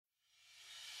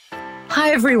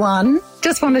Hi everyone.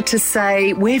 Just wanted to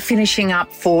say we're finishing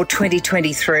up for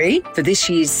 2023 for this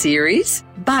year's series,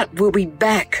 but we'll be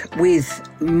back with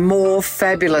more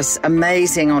fabulous,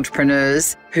 amazing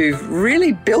entrepreneurs who've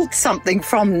really built something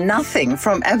from nothing,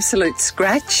 from absolute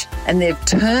scratch, and they've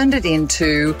turned it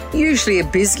into usually a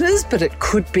business, but it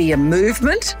could be a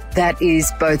movement that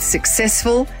is both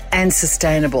successful and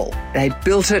sustainable. They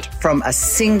built it from a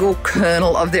single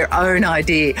kernel of their own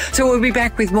idea. So we'll be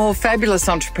back with more fabulous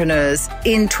entrepreneurs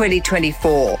in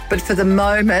 2024. But for the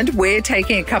moment, we're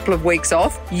taking a couple of weeks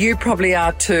off. You probably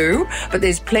are too. But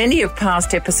there's plenty of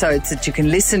past episodes that you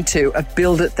can listen to of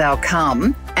Build It They'll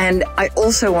Come. And I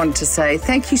also want to say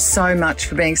thank you so much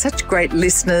for being such great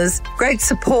listeners, great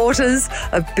supporters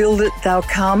of Build It They'll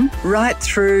Come right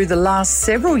through the last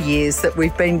several years that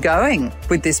we've been going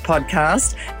with this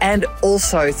podcast and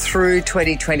also through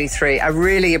 2023. I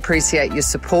really appreciate your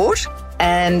support.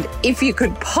 And if you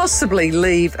could possibly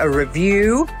leave a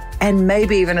review and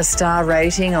maybe even a star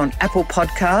rating on Apple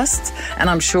Podcasts. And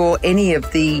I'm sure any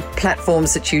of the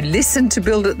platforms that you listen to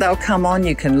Build It They'll Come on,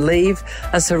 you can leave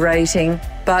us a rating.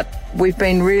 But we've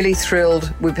been really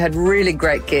thrilled. We've had really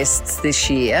great guests this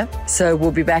year. So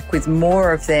we'll be back with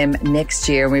more of them next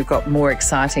year. And we've got more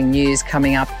exciting news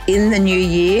coming up in the new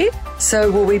year.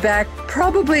 So we'll be back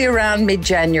probably around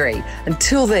mid-January.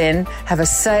 Until then, have a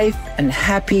safe and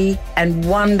happy and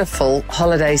wonderful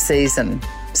holiday season.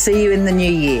 See you in the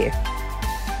new year.